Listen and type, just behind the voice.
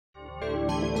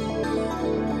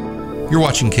You're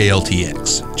watching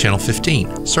KLTX, Channel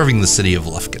 15, serving the city of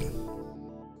Lufkin.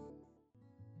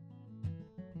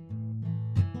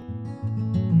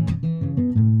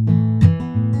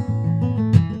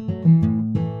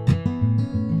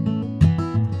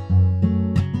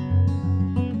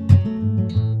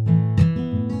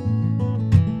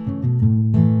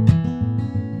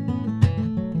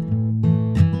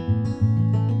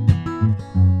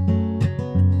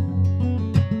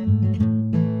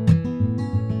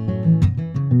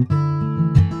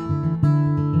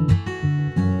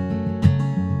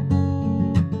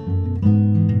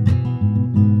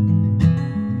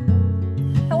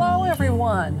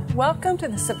 Welcome to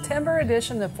the September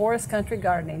edition of Forest Country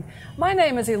Gardening. My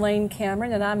name is Elaine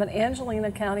Cameron and I'm an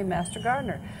Angelina County Master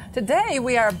Gardener. Today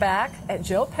we are back at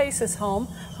Joe Pace's home,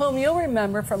 whom you'll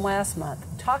remember from last month,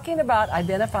 talking about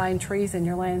identifying trees in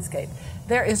your landscape.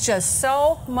 There is just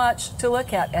so much to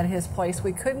look at his place.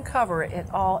 We couldn't cover it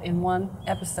all in one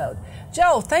episode.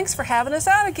 Joe, thanks for having us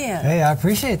out again. Hey, I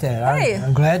appreciate that. Hey,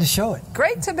 I'm glad to show it.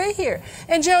 Great to be here.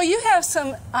 And Joe, you have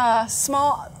some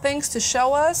small things to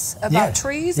show us about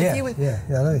trees. Let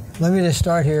me just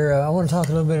start here. I want to talk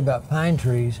a little bit about pine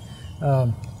trees.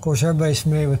 Of course, everybody's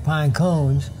familiar with pine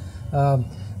cones,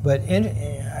 but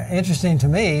interesting to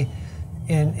me,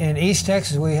 in East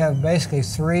Texas, we have basically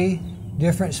 3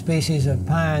 different species of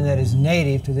pine that is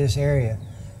native to this area: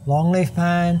 longleaf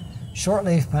pine,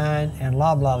 shortleaf pine, and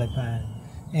loblolly pine.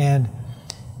 And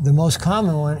the most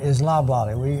common one is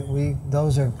loblolly.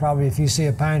 Those are probably, if you see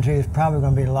a pine tree, it's probably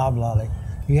going to be loblolly.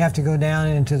 You have to go down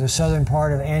into the southern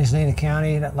part of Angelina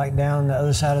County, like down the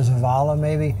other side of Zavala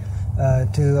maybe,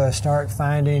 to start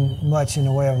finding much in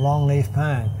the way of longleaf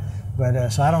pine. But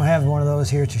so I don't have one of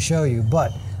those here to show you,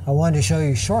 but I wanted to show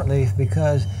you shortleaf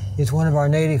because it's one of our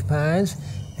native pines.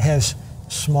 It has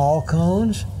small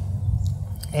cones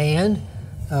and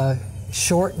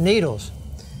short needles.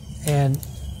 And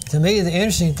to me, the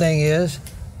interesting thing is,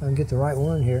 if I can get the right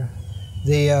one here,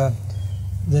 the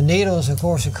needles, of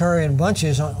course, occur in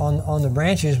bunches on the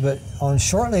branches, but on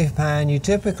shortleaf pine, you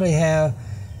typically have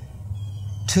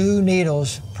 2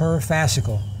 needles per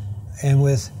fascicle. And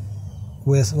with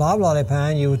loblolly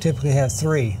pine, you would typically have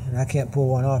 3. And I can't pull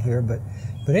one off here, but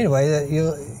anyway,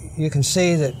 you can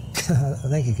see that, I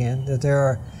think you can, that there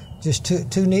are just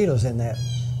two needles in that.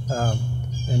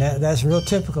 And that's real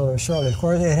typical of shortleaf. Of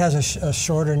course, it has a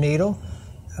shorter needle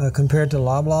compared to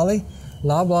loblolly.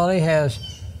 Loblolly has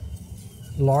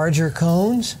larger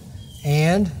cones,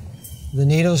 and the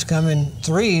needles come in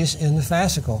 3s in the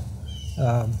fascicle.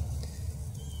 I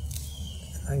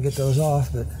can get those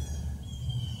off, but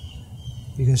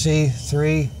you can see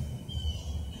three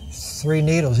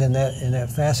needles in that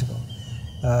fascicle.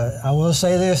 I will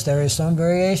say this: there is some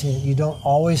variation. You don't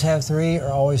always have 3 or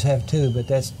always have 2, but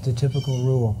that's the typical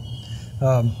rule.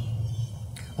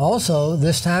 Also,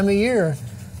 this time of year,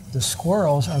 the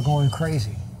squirrels are going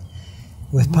crazy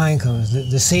with pine cones.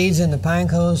 The seeds in the pine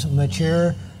cones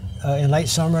mature in late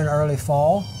summer and early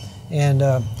fall, and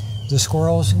the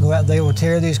squirrels go out. They will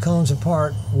tear these cones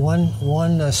apart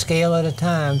one scale at a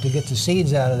time to get the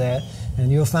seeds out of that,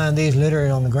 and you'll find these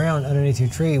littering on the ground underneath your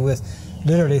tree with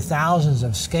literally thousands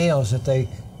of scales that they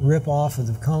rip off of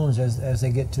the cones as they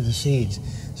get to the seeds.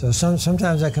 So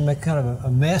sometimes that can make kind of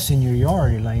a mess in your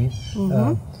yard, Elaine.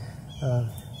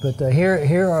 But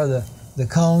here are the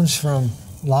cones from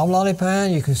loblolly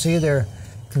pine. You can see they're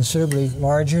considerably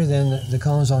larger than the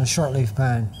cones on shortleaf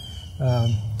pine.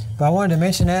 But I wanted to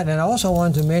mention that, and I also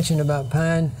wanted to mention about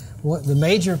pine. The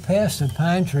major pests of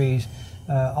pine trees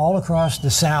all across the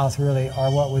South really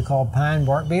are what we call pine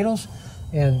bark beetles,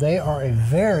 and they are a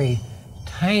very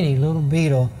tiny little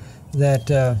beetle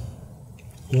that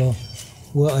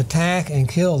will attack and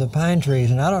kill the pine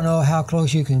trees. And I don't know how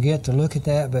close you can get to look at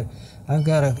that, but I've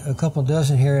got a couple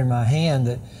dozen here in my hand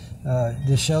that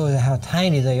just shows how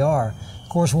tiny they are. Of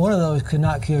course, one of those could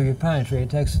not kill your pine tree. It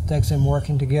takes them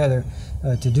working together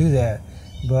to do that.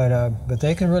 But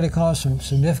they can really cause some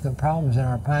significant problems in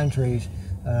our pine trees,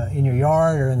 in your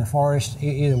yard or in the forest,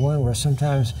 either one, where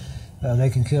sometimes they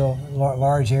can kill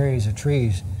large areas of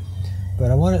trees.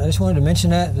 But I just wanted to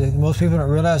mention that most people don't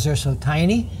realize they're so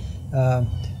tiny,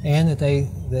 and that they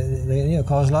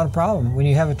cause a lot of problems. When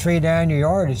you have a tree down in your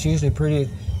yard, it's usually pretty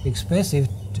expensive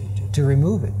to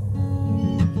remove it.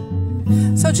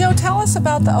 So Joe, tell us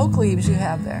about the oak leaves you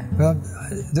have there. Well,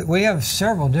 we have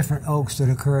several different oaks that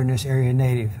occur in this area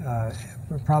native,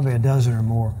 probably a dozen or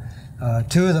more.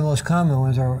 2 of the most common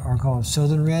ones are called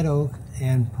southern red oak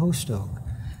and post oak.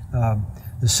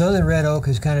 The southern red oak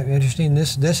is kind of interesting.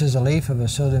 This is a leaf of a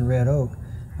southern red oak.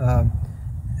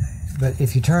 But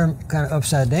if you turn kind of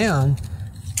upside down,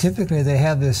 typically they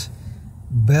have this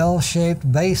bell-shaped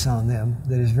base on them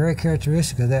that is very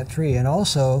characteristic of that tree. And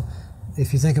also,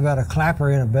 if you think about a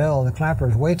clapper in a bell, the clapper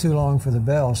is way too long for the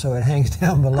bell, so it hangs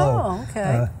down below. Oh,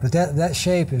 okay. But that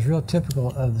shape is real typical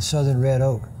of the southern red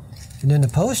oak. And then the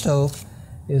post oak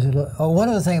is one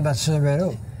other thing about the southern red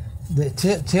oak. The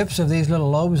tips of these little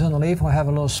lobes on the leaf will have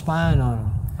a little spine on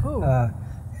them. Cool.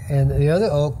 And the other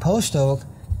oak, post oak,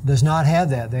 does not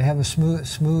have that. They have a smooth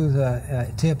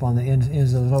tip on the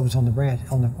ends of the lobes on the branch,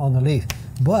 on the leaf.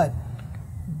 But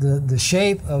the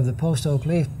shape of the post oak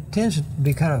leaf tends to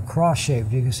be kind of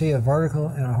cross-shaped. You can see a vertical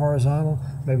and a horizontal,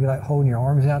 maybe like holding your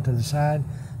arms out to the side,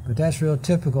 but that's real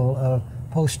typical of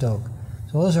post oak.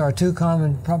 So those are our two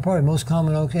common, probably most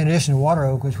common oaks, in addition to water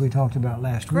oak, which we talked about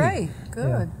last week. Great, good.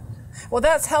 Yeah. Well,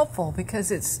 that's helpful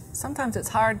because sometimes it's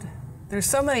hard. There's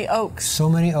so many oaks. So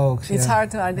many oaks. It's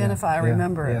hard to identify or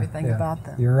remember everything about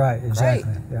them. You're right, exactly.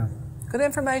 Great. Yeah. Good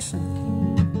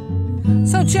information.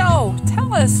 So, Joe,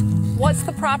 tell us, what's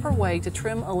the proper way to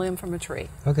trim a limb from a tree?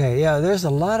 Okay, yeah, there's a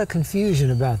lot of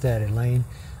confusion about that, Elaine.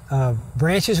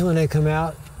 Branches, when they come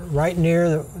out right near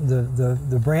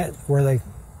the branch where they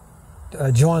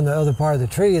join the other part of the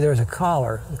tree, there's a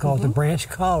collar. They call it the branch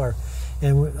collar.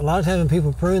 And a lot of times when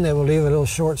people prune, they will leave a little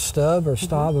short stub or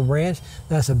stub of branch.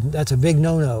 That's a big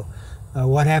no-no.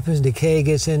 What happens, decay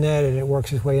gets in that and it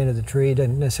works its way into the tree. It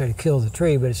doesn't necessarily kill the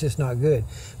tree, but it's just not good.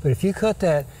 But if you cut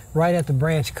that right at the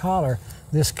branch collar,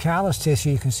 this callus tissue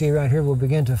you can see around here will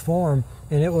begin to form,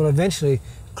 and it will eventually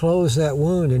close that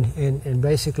wound and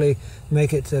basically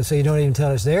make it so you don't even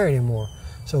tell it's there anymore.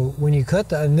 So when you cut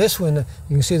that, and this one, you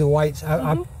can see the whites.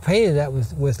 I painted that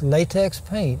with latex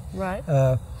paint. Right.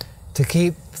 To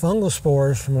keep fungal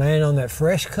spores from landing on that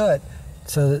fresh cut,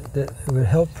 so that it would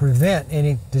help prevent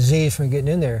any disease from getting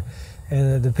in there.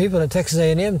 And the people at Texas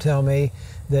A&M tell me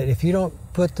that if you don't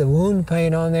put the wound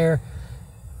paint on there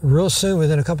real soon,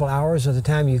 within a couple hours of the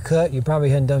time you cut, you probably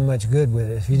hadn't done much good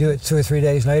with it. If you do it 2 or 3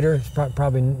 days later, it's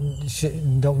probably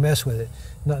don't mess with it.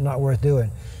 Not worth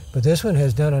doing. But this one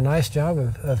has done a nice job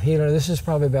of healing. This is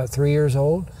probably about 3 years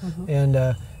old, and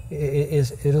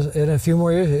in a few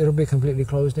more years, it'll be completely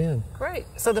closed in. Great.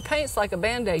 So the paint's like a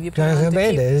Band-Aid you put on to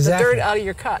keep the dirt out of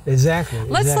your cut. Exactly.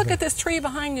 Let's look at this tree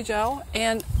behind you, Joe.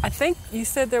 And I think you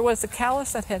said there was a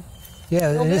callus that had...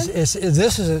 Yeah, this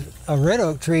is a red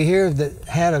oak tree here that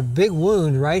had a big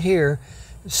wound right here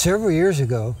several years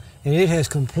ago, and it has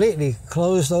completely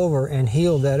closed over and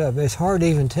healed that up. It's hard to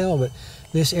even tell, but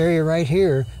this area right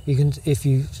here, you can, if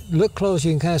you look close,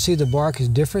 you can kind of see the bark is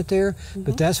different there,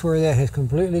 but that's where that has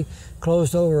completely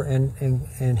closed over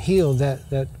and healed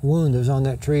that wound that was on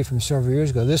that tree from several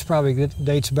years ago. This probably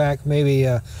dates back maybe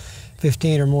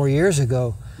 15 or more years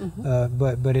ago,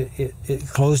 but it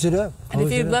closed it up. And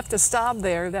if you'd left a stub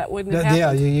there, that wouldn't have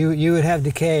happened? Yeah, you would have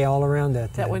decay all around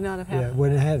that. That would not have happened?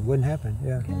 Yeah, wouldn't happen,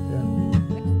 yeah. Okay. Yeah.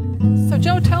 So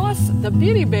Joe, tell us, the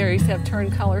beauty berries have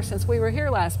turned color since we were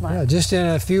here last month. Yeah, just in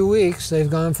a few weeks, they've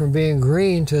gone from being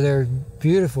green to their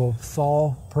beautiful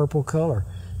fall purple color.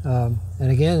 And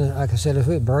again, like I said,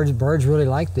 birds really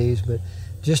like these, but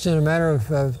just in a matter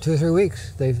of 2 or 3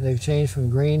 weeks, they've changed from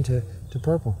green to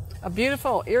purple. A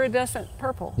beautiful iridescent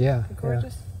purple. Yeah.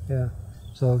 Gorgeous. Yeah.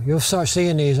 So you'll start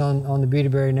seeing these on the beauty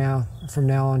berry now, from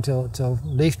now on till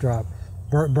leaf drop.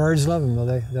 Birds love them,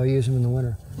 though. They'll use them in the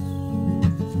winter.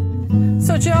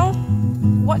 So Joe,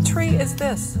 what tree is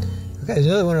this? Okay, it's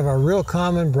another one of our real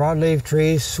common broadleaf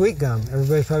trees, sweet gum.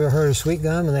 Everybody's probably heard of sweet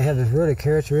gum, and they have this really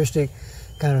characteristic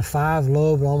kind of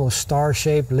 5-lobed, almost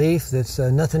star-shaped leaf that's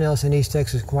nothing else in East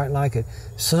Texas quite like it.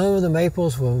 Some of the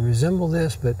maples will resemble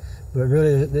this, but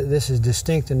really this is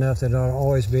distinct enough that it ought to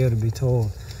always be able to be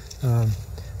told.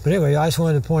 But anyway, I just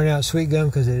wanted to point out sweet gum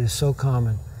because it is so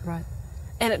common. Right.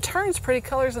 And it turns pretty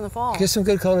colors in the fall. Get some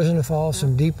good colors in the fall,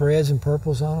 some deep reds and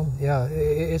purples on them. Yeah,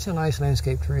 it's a nice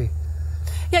landscape tree.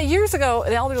 Yeah, years ago,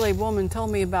 an elderly woman told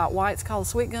me about why it's called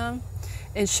sweet gum,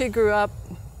 and she grew up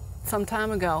some time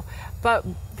ago, but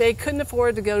they couldn't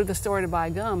afford to go to the store to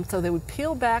buy gum, so they would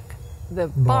peel back the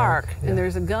bark, and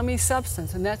there's a gummy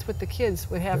substance, and that's what the kids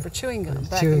would have for chewing gum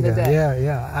back in the day.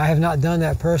 Yeah. I have not done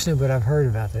that personally, but I've heard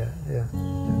about that. Yeah.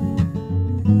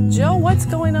 Joe, what's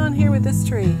going on here with this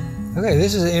tree? Okay,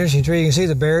 this is an interesting tree. You can see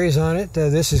the berries on it.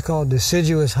 This is called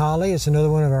deciduous holly. It's another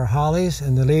one of our hollies,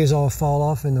 and the leaves all fall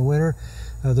off in the winter.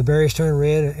 The berries turn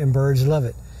red, and birds love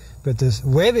it. But this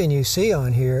webbing you see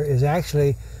on here is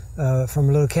actually from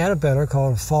a little caterpillar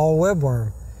called a fall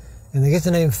webworm. And they get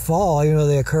the name fall, even though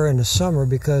they occur in the summer,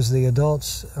 because the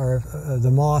adults, or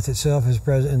the moth itself, is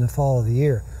present in the fall of the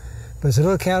year. But it's a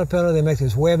little caterpillar. They make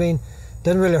this webbing.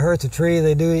 Doesn't really hurt the tree.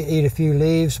 They do eat a few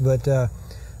leaves, but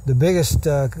the biggest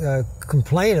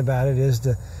complaint about it is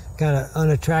the kind of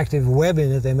unattractive webbing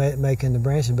that they make in the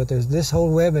branches. But this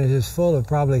whole webbing is just full of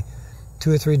probably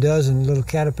 2 or 3 dozen little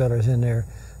caterpillars in there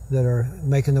that are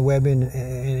making the webbing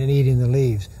and eating the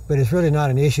leaves. But it's really not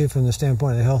an issue from the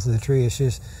standpoint of the health of the tree. It's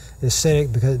just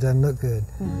aesthetic because it doesn't look good.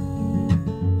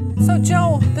 So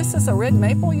Joe, this is a red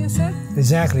maple, you said?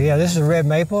 Exactly, yeah, this is a red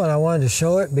maple, and I wanted to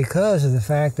show it because of the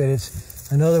fact that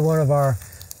it's another one of our,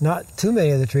 not too many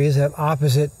of the trees have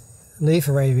opposite leaf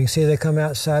arrangement. You can see they come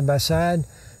out side by side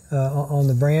on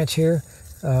the branch here.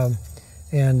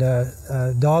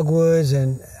 Dogwoods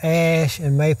and ash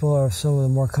and maple are some of the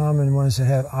more common ones that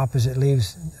have opposite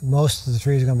leaves. Most of the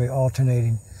trees are going to be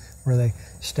alternating where they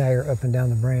stagger up and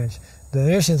down the branch. The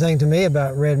interesting thing to me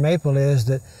about red maple is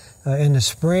that in the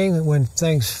spring, when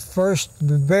things first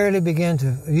barely begin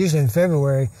to, usually in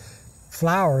February,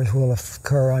 flowers will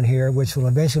occur on here, which will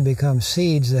eventually become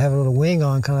seeds that have a little wing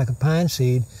on, kind of like a pine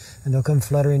seed, and they'll come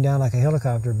fluttering down like a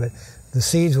helicopter. But the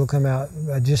seeds will come out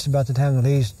just about the time the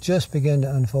leaves just begin to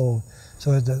unfold.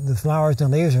 So the flowers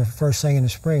and the leaves are first thing in the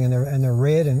spring, and they're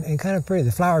red and kind of pretty.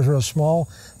 The flowers are real small,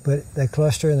 but they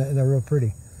cluster and they're real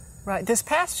pretty. Right. This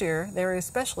past year, they were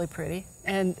especially pretty,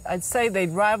 and I'd say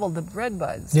they'd rivaled the red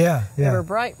buds. Yeah, yeah. They were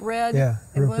bright red and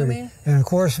blooming. Pretty. And of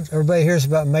course, everybody hears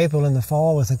about maple in the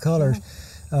fall with the colors.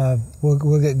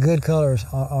 We'll get good colors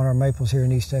on our maples here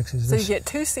in East Texas. So you get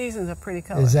 2 seasons of pretty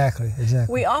colors. Exactly.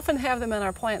 We often have them in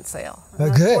our plant sale.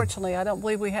 Good. Unfortunately, I don't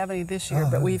believe we have any this year,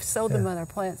 but we've sold them in our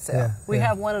plant sale. Yeah, we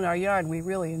have one in our yard we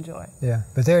really enjoy. Yeah,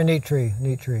 but they're a neat tree,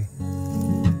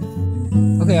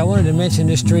 Okay, I wanted to mention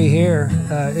this tree here.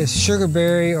 It's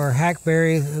sugarberry or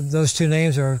hackberry. Those two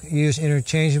names are used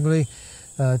interchangeably.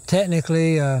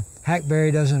 Technically,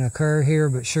 hackberry doesn't occur here,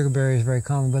 but sugarberry is very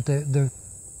common. But the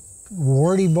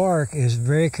warty bark is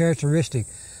very characteristic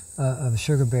of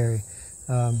sugarberry.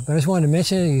 But I just wanted to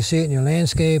mention it. You see it in your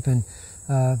landscape, and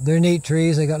they're neat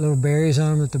trees. They got little berries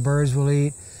on them that the birds will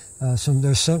eat.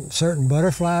 There's certain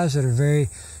butterflies that are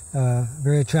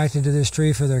very attracted to this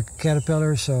tree for their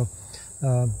caterpillars. So,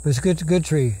 but it's a good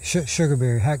tree.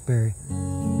 Sugarberry, hackberry.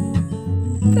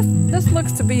 This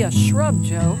looks to be a shrub,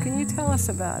 Joe. Can you tell us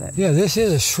about it? Yeah, this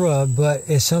is a shrub, but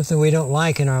it's something we don't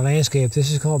like in our landscape.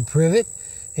 This is called privet,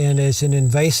 and it's an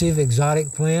invasive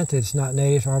exotic plant. It's not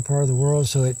native to our part of the world,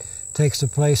 so it takes the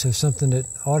place of something that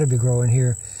ought to be growing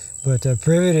here. But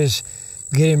privet is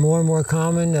getting more and more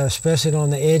common, especially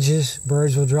on the edges.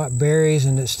 Birds will drop berries,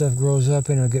 and that stuff grows up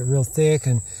and it'll get real thick,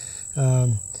 and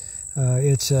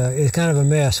it's kind of a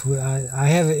mess. I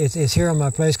have it's here on my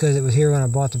place because it was here when I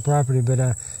bought the property, but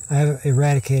I haven't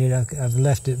eradicated it. I've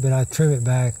left it, but I trim it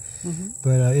back.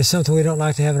 But it's something we don't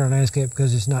like to have in our landscape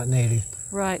because it's not native.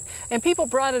 Right, and people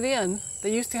brought it in.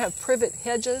 They used to have privet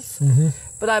hedges,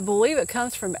 but I believe it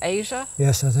comes from Asia.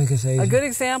 Yes, I think it's Asia. A good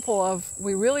example of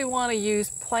we really want to use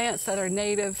plants that are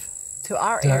native to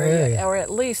our area, or at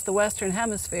least the Western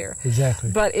Hemisphere.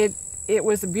 Exactly. But it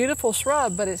was a beautiful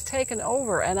shrub, but it's taken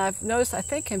over. And I've noticed, I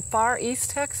think in far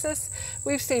East Texas,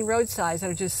 we've seen roadsides that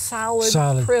are just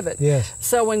solid privet. Yes.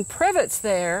 So when privet's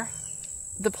there,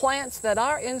 the plants that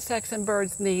our insects and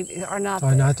birds need are not there.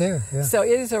 Are not there, yeah. So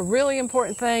it is a really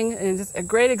important thing, and it's a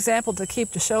great example to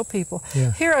keep to show people.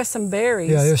 Yeah. Here are some berries.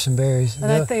 Yeah, there's some berries.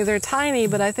 And I think they're tiny,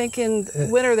 but I think in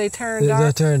winter they turn dark.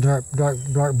 They turn dark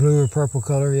blue or purple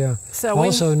color, yeah. So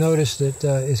also notice that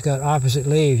it's got opposite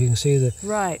leaves. You can see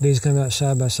the leaves come out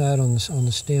side by side on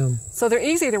the stem. So they're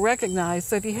easy to recognize.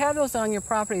 So if you have those on your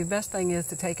property, the best thing is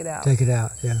to take it out. Take it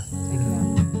out, yeah. Take it out.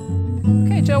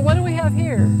 Okay, Joe, what do we have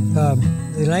here?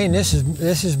 Elaine, this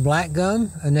is black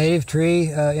gum, a native tree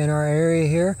in our area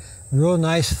here. Real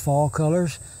nice fall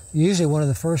colors. Usually one of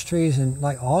the first trees in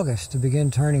like August to begin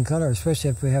turning color, especially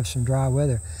if we have some dry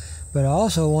weather. But I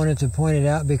also wanted to point it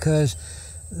out because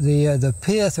the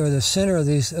pith or the center of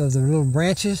the little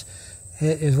branches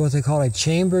is what they call a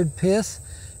chambered pith,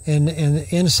 and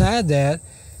inside that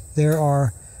there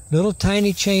are little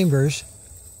tiny chambers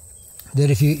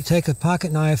that if you take a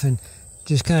pocket knife and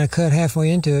just kind of cut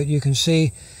halfway into it, you can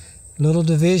see little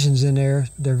divisions in there.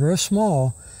 They're very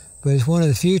small, but it's one of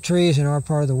the few trees in our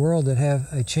part of the world that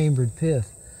have a chambered pith.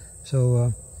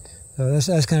 So that's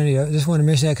kind of neat. I just want to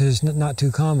mention that because it's not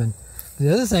too common.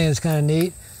 The other thing that's kind of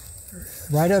neat,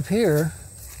 right up here,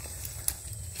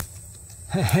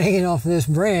 hanging off this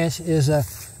branch, is a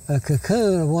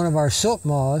cocoon of one of our silk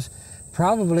moths,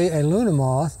 probably a luna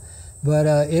moth, but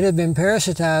it had been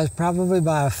parasitized probably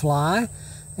by a fly,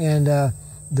 and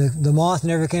the moth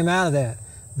never came out of that.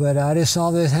 But I just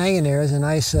saw this hanging there as a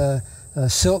nice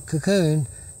silk cocoon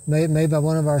made by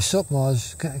one of our silk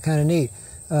moths. Kind of neat.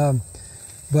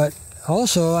 But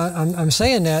also, I'm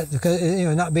saying that because, you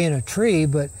know, not being a tree,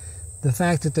 but the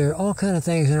fact that there are all kind of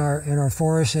things in our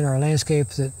forests, in our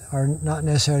landscapes that are not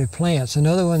necessarily plants.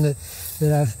 Another one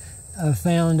that I've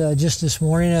found just this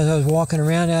morning as I was walking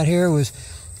around out here was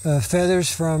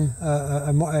feathers from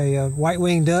a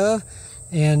white-winged dove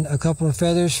and a couple of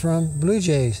feathers from blue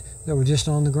jays that were just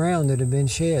on the ground that had been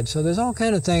shed. So there's all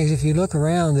kind of things, if you look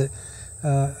around,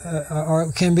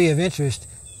 that can be of interest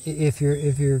if you're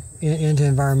into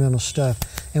environmental stuff.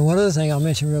 And one other thing I'll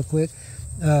mention real quick,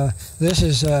 this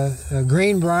is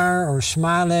greenbrier or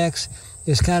smilex.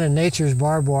 It's kind of nature's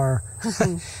barbed wire.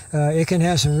 It can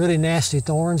have some really nasty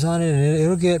thorns on it, and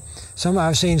it'll get some.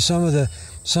 I've seen some of the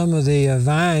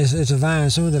vines. It's a vine.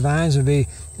 Some of the vines will be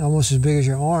almost as big as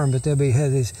your arm, but they'll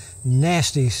have these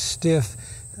nasty, stiff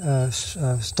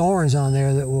thorns on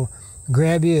there that will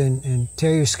grab you and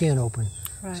tear your skin open.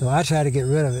 Right. So I try to get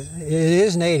rid of it. It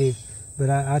is native, but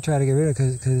I try to get rid of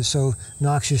it because it's so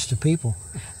noxious to people.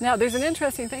 Now, there's an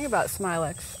interesting thing about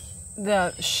smilex.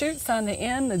 The shoots on the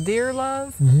end, the deer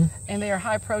love, and they are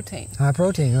high protein. High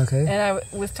protein, okay. And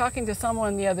I was talking to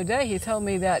someone the other day. He told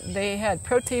me that they had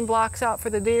protein blocks out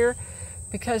for the deer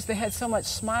because they had so much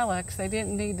smilex, they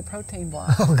didn't need the protein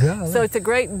block. Oh, God. So it's a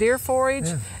great deer forage.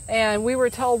 Yeah. And we were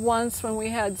told once when we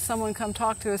had someone come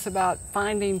talk to us about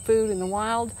finding food in the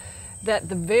wild that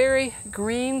the very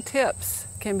green tips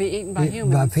can be eaten by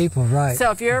humans. By people, right.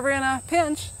 So if you're ever in a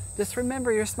pinch, just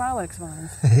remember your smilex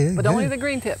vines, but only the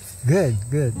green tips. Good,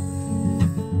 good.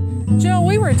 Joe,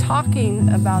 we were talking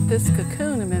about this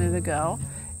cocoon a minute ago,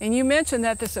 and you mentioned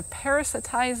that there's a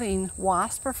parasitizing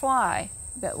wasp or fly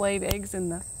that laid eggs in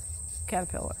the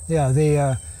caterpillar. Yeah,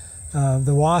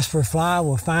 the wasp or fly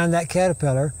will find that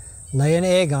caterpillar, lay an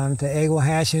egg on it. The egg will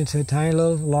hatch into a tiny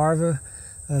little larva.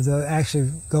 They'll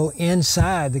actually go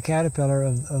inside the caterpillar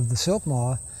of the silk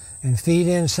moth and feed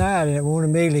inside, and it won't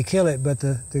immediately kill it, but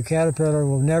the caterpillar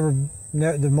will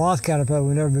the moth caterpillar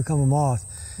will never become a moth.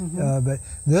 But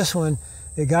this one,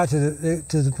 it got to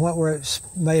the point where it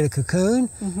made a cocoon,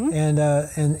 and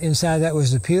inside that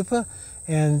was the pupa,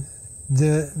 and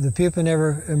the pupa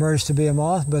never emerged to be a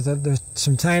moth, but there's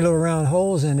some tiny little round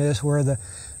holes in this where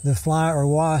the fly or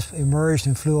wasp emerged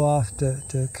and flew off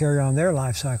to carry on their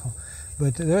life cycle.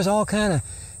 But there's all kind of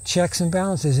checks and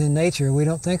balances in nature. We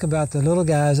don't think about the little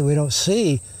guys that we don't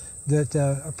see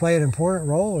that play an important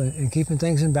role in keeping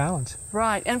things in balance.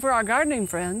 Right, and for our gardening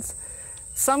friends,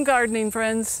 some gardening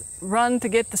friends run to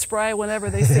get the spray whenever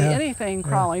they see anything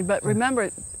crawling, but remember,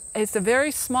 it's a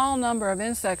very small number of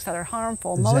insects that are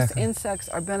harmful. Exactly. Most insects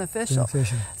are beneficial.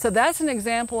 So that's an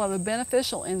example of a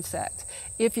beneficial insect.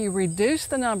 If you reduce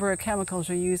the number of chemicals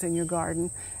you use in your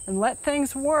garden and let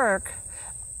things work,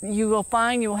 you will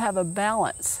find you'll have a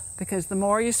balance, because the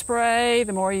more you spray,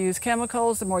 the more you use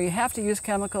chemicals, the more you have to use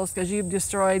chemicals because you've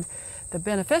destroyed the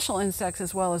beneficial insects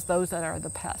as well as those that are the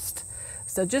pest.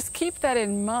 So just keep that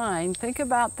in mind. Think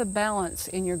about the balance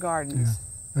in your gardens.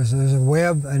 Yeah. There's a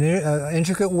web, an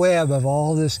intricate web of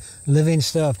all this living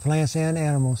stuff, plants and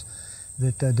animals,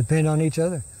 that depend on each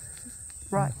other.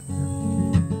 Right.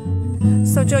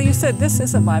 So, Joe, you said this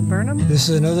is a viburnum? This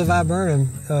is another viburnum.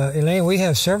 Elaine, we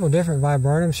have several different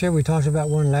viburnums here. We talked about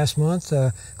one last month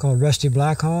called Rusty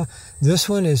Blackhaw. This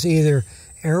one is either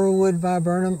arrowwood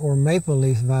viburnum or maple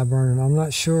leaf viburnum. I'm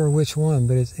not sure which one,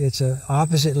 but it's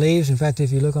opposite leaves. In fact,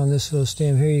 if you look on this little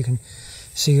stem here, you can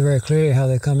see very clearly how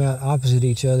they come out opposite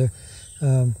each other.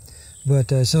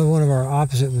 But it's not one of our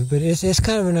opposite, but it's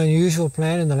kind of an unusual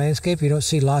plant in the landscape. You don't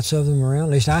see lots of them around,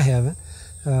 at least I haven't.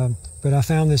 But I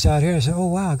found this out here and I said, oh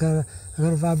wow, I got a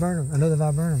viburnum, another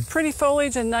viburnum. Pretty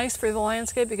foliage and nice for the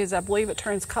landscape because I believe it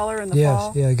turns color in the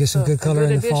fall. Yeah, it gets some good color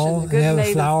in the fall. And they have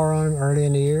a flower on them early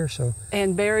in the year.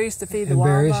 And berries to feed the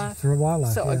wildlife. Berries for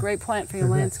wildlife, so a great plant for your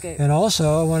landscape. And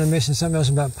also, I want to mention something else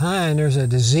about pine. There's a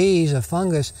disease, a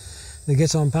fungus, that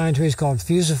gets on pine trees called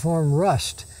fusiform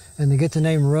rust. And they get the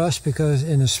name rust because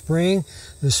in the spring,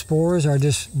 the spores are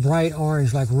just bright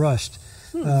orange like rust.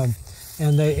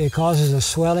 And it causes a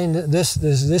swelling. This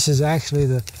is actually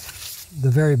the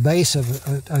very base of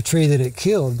a tree that it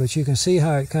killed, but you can see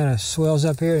how it kind of swells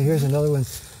up here. Here's another one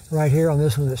right here on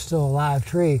this one that's still a live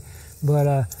tree.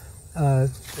 But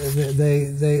the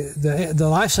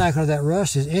life cycle of that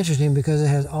rust is interesting because it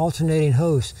has alternating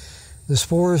hosts. The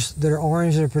spores that are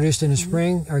orange that are produced in the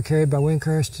spring are carried by wind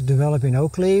currents to developing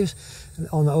oak leaves.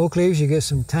 On the oak leaves, you get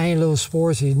some tiny little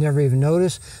spores you'd never even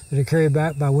notice that are carried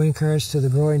back by wind currents to the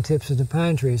growing tips of the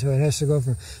pine tree. So it has to go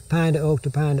from pine to oak to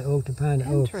pine to oak to pine to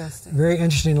oak. Interesting. Very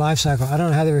interesting life cycle. I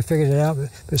don't know how they ever figured it out,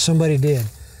 but somebody did.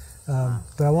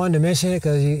 But I wanted to mention it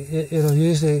because it'll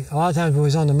usually, a lot of times when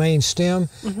it's on the main stem,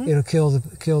 it'll kill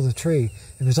the tree.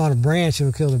 If it's on a branch,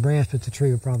 it'll kill the branch, but the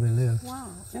tree will probably live. Wow,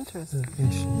 interesting.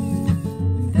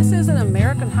 This is an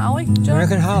American holly, Joe?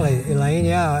 American holly, Elaine,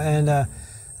 yeah. And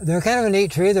they're kind of a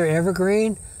neat tree. They're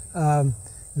evergreen.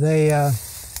 They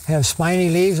have spiny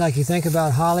leaves like you think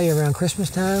about holly around Christmas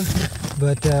time,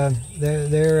 but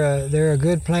they're a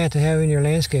good plant to have in your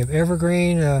landscape.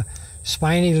 Evergreen,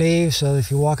 spiny leaves, so if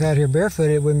you walk out here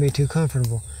barefoot, it wouldn't be too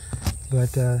comfortable.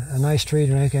 But a nice tree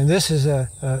to make. And this is a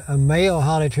male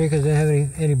holly tree because it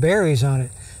doesn't have any berries on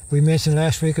it. We mentioned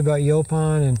last week about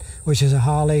yopon, which is a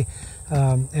holly,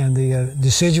 and the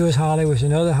deciduous holly, which is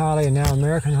another holly, and now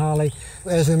American holly.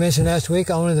 As we mentioned last week,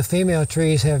 only the female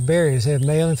trees have berries. They have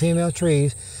male and female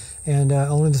trees, and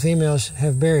only the females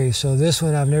have berries. So this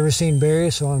one, I've never seen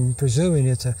berries, so I'm presuming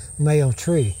it's a male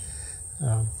tree.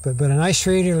 But a nice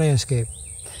tree in your landscape.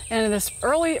 And in this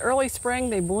early spring,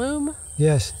 they bloom.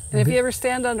 Yes. And if you ever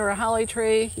stand under a holly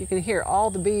tree, you can hear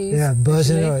all the bees. Yeah,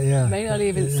 buzzing. May not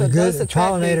even. It's so good. those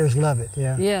Pollinators love it.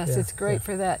 Yeah. Yes, yeah. it's great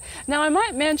for that. Now I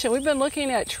might mention we've been looking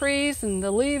at trees and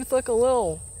the leaves look a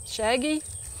little shaggy,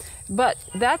 but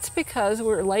that's because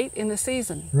we're late in the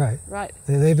season. Right. Right.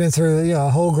 They've been through a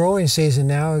whole growing season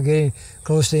now, getting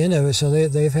close to the end of it. So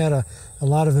they've had a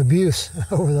lot of abuse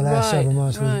over the last several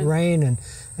months with rain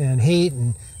and heat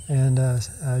and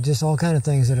just all kind of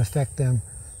things that affect them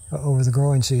over the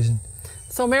growing season.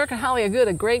 So American holly,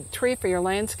 a great tree for your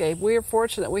landscape. We are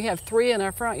fortunate. We have 3 in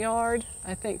our front yard.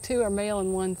 I think 2 are male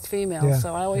and 1's female. Yeah,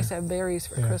 so I always have berries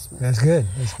for Christmas. That's good.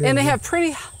 That's good. And they have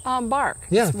pretty bark.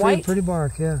 Yeah, it's white. Pretty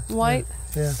bark. Yeah. White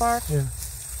bark. Yeah.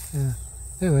 Yeah.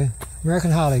 Anyway,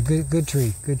 American holly, good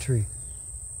tree. Good tree.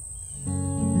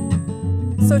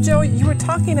 So Joe, you were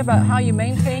talking about how you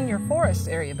maintain your forest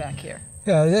area back here.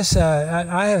 Yeah, this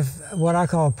I have what I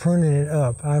call pruning it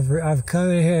up. I've come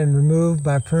in here and removed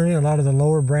by pruning a lot of the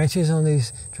lower branches on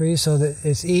these trees, so that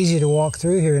it's easy to walk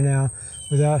through here now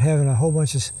without having a whole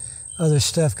bunch of other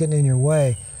stuff getting in your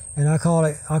way. And I call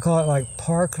it like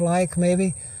park-like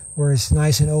maybe, where it's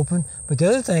nice and open. But the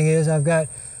other thing is I've got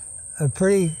a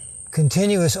pretty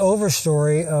continuous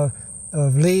overstory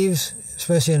of leaves,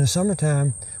 especially in the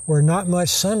summertime, where not much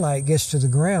sunlight gets to the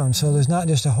ground. So there's not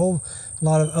just a whole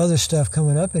lot of other stuff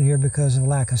coming up in here because of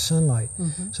lack of sunlight.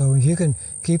 So if you can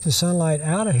keep the sunlight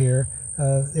out of here,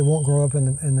 it won't grow up in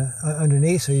the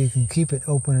underneath, so you can keep it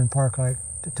open and park-like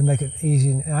to make it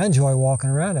easy. And I enjoy walking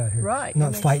around out here. Right.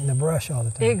 Not fighting the brush all the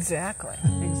time. Exactly.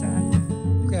 Exactly.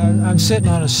 Okay, I'm sitting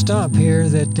on a stump here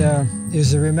that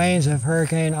is the remains of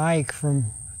Hurricane Ike from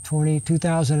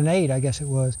 2008, I guess it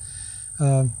was.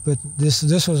 But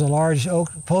this was a large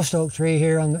post oak tree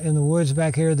here in the woods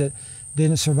back here that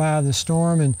didn't survive the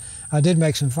storm, and I did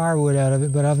make some firewood out of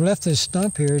it. But I've left this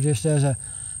stump here just as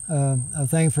a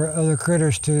thing for other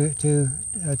critters to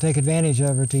take advantage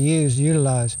of or to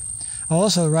utilize.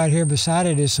 Also, right here beside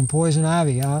it is some poison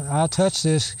ivy. I'll touch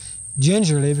this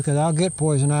gingerly because I'll get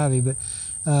poison ivy, but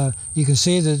you can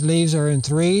see the leaves are in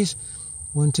 3s.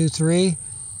 1, 2, 3,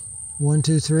 1,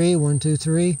 2, 3, 1, 2,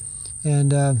 3.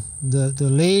 And the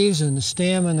leaves and the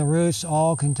stem and the roots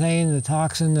all contain the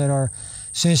toxin that our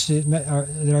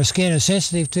skin is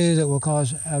sensitive to, that will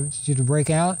cause you to break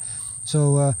out.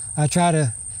 So I try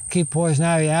to keep poison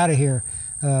ivy out of here.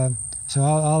 So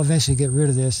I'll eventually get rid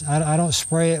of this. I don't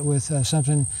spray it with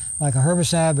something like a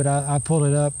herbicide, but I pull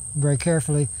it up very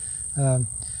carefully.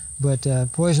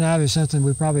 But poison ivy is something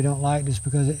we probably don't like just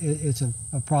because it's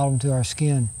a problem to our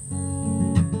skin.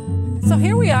 So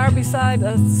here we are beside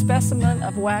a specimen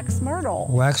of wax myrtle.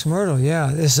 Wax myrtle,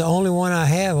 yeah. It's the only one I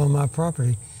have on my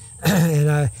property.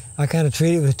 And I kind of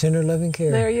treat it with tender, loving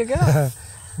care. There you go.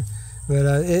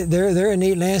 But they're a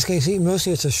neat landscape.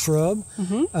 Mostly it's a shrub.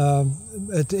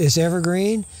 It's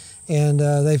evergreen, and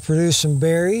they produce some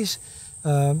berries.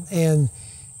 And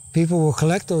people will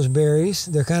collect those berries.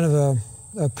 They're kind of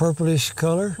a purplish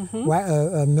color,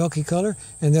 a milky color,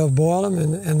 and they'll boil them,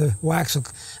 and the wax will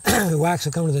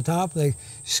come to the top. They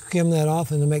skim that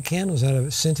off, and they make candles out of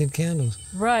it, scented candles.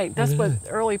 Right, that's what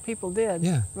early people did.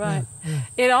 Yeah. Right. Yeah.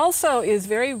 It also is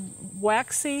very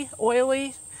waxy,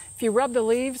 oily. If you rub the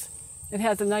leaves, it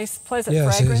has a nice, pleasant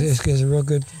fragrance. It gives a real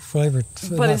good flavor.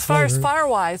 But as far as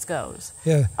fire-wise goes,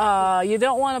 yeah, you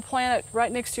don't want to plant it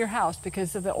right next to your house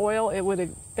because of the oil. It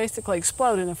would basically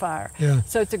explode in a fire. Yeah.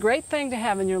 So it's a great thing to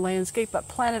have in your landscape, but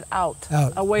plant it out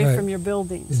away from your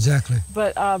buildings. Exactly.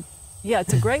 But yeah,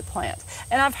 it's a great plant.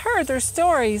 And I've heard there's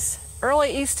stories,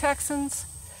 early East Texans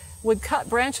would cut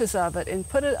branches of it and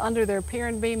put it under their pier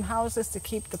and beam houses to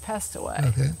keep the pests away.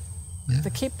 Okay. to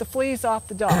keep the fleas off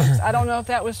the dogs. I don't know if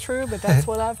that was true, but that's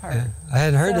what I've heard. I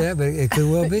hadn't heard that, but it could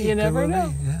well be. You never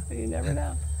know. You never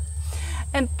know.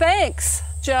 And thanks,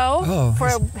 Joe, for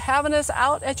having us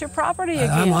out at your property again.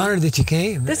 I'm honored that you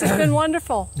came. This has been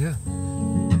wonderful. Yeah.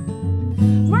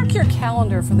 Mark your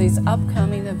calendar for these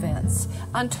upcoming events.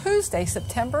 On Tuesday,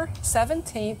 September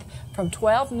 17th, from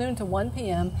 12 noon to 1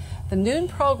 p.m., the noon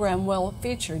program will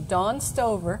feature Dawn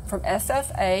Stover from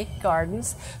SFA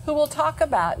Gardens, who will talk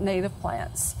about native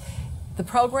plants. The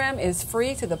program is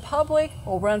free to the public,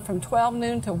 will run from 12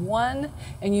 noon to 1,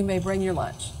 and you may bring your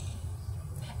lunch.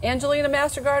 Angelina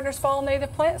Master Gardener's Fall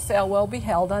Native Plant Sale will be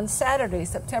held on Saturday,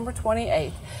 September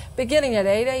 28th, beginning at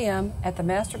 8 a.m. at the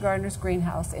Master Gardener's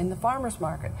Greenhouse in the Farmers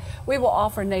Market. We will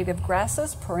offer native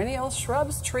grasses, perennials,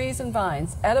 shrubs, trees, and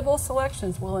vines. Edible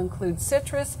selections will include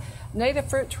citrus, native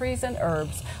fruit trees, and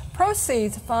herbs.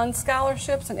 Proceeds fund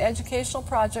scholarships and educational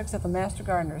projects at the Master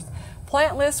Gardeners.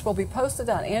 Plant lists will be posted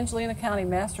on Angelina County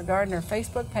Master Gardener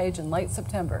Facebook page in late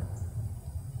September.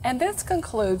 And this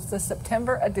concludes the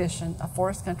September edition of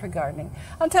Forest Country Gardening.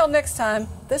 Until next time,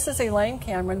 this is Elaine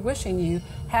Cameron wishing you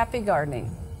happy gardening.